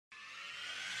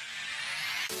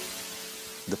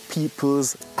The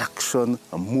People's Action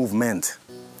Movement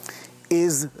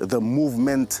is the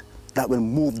movement that will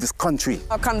move this country.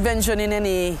 A convention in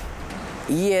any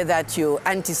year that you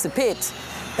anticipate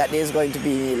that there's going to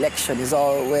be an election is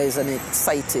always an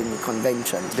exciting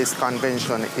convention. This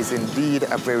convention is indeed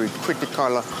a very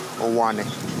critical one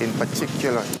in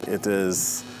particular. It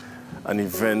is an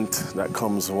event that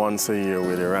comes once a year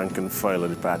where the rank and file of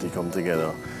the party come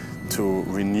together to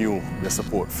renew the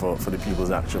support for the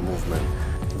People's Action Movement.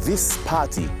 This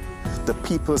party, the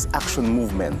People's Action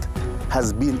Movement,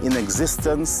 has been in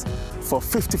existence for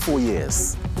 54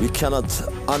 years. We cannot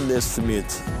underestimate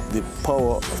the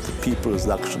power of the People's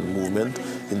Action Movement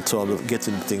in terms of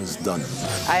getting things done.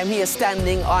 I am here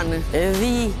standing on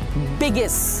the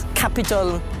biggest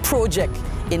capital project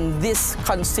in this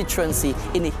constituency,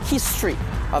 in the history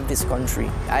of this country.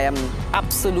 I am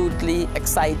absolutely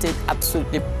excited,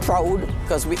 absolutely proud,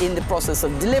 because we're in the process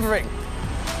of delivering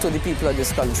to the people of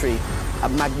this country a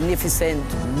magnificent,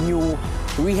 new,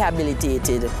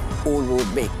 rehabilitated Old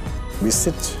Road Bay. We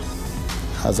sit,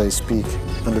 as I speak,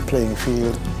 on the playing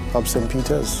field of St.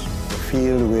 Peter's, a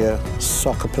field where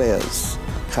soccer players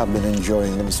have been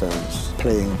enjoying themselves,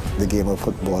 playing the game of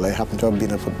football. I happen to have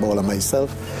been a footballer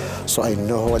myself, so I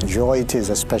know what joy it is,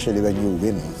 especially when you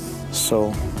win.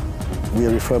 So we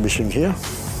are refurbishing here,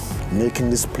 making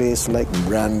this place like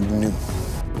brand new.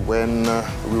 When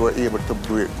we were able to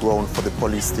break ground for the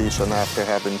police station after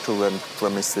having to rent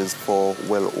premises for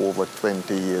well over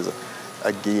 20 years,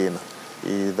 again,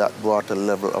 that brought a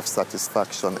level of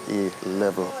satisfaction, a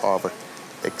level of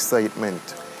excitement.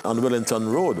 On Wellington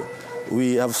Road,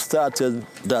 we have started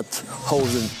that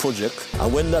housing project,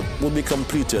 and when that will be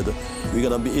completed, we're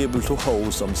going to be able to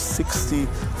house some 60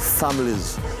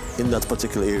 families in that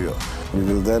particular area. We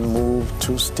will then move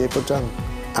to Stapleton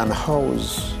and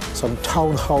house some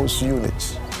townhouse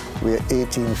units where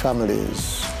 18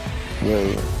 families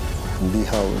will be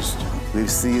housed. We've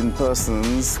seen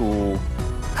persons who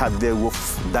had their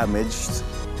roof damaged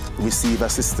receive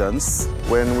assistance.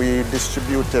 When we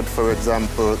distributed, for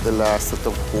example, the last set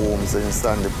of homes in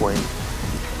Sandy Point,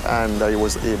 and I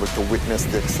was able to witness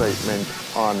the excitement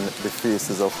on the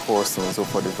faces of persons who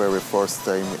for the very first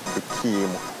time became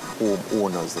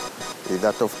homeowners.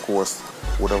 That, of course,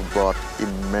 would have brought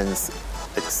immense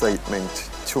excitement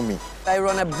to me. I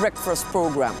run a breakfast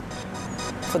program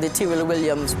for the Tyrrell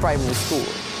Williams Primary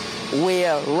School,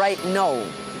 where right now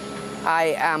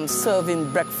I am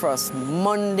serving breakfast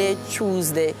Monday,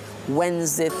 Tuesday,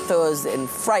 Wednesday, Thursday, and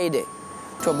Friday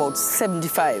to about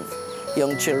 75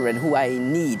 young children who I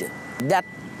need. That,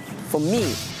 for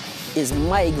me, is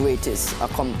my greatest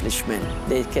accomplishment.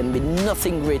 There can be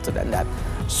nothing greater than that.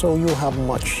 So you have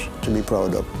much to be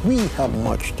proud of. We have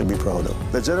much to be proud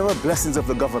of. The general blessings of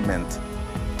the government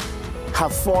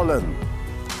have fallen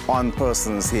on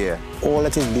persons here. All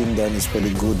that is being done is for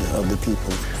the good of the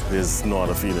people. There's no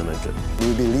other feeling like it.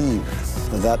 We believe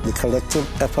that the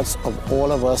collective efforts of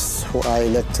all of us who are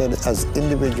elected as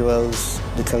individuals,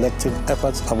 the collective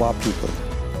efforts of our people,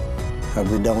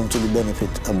 have redounded to the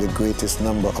benefit of the greatest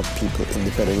number of people in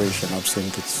the Federation of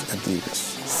St. Kitts and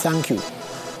Nevis. Thank you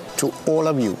to all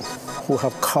of you who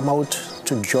have come out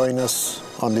to join us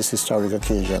on this historic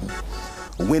occasion.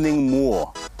 Winning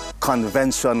more,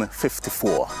 Convention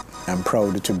 54. I'm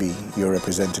proud to be your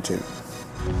representative.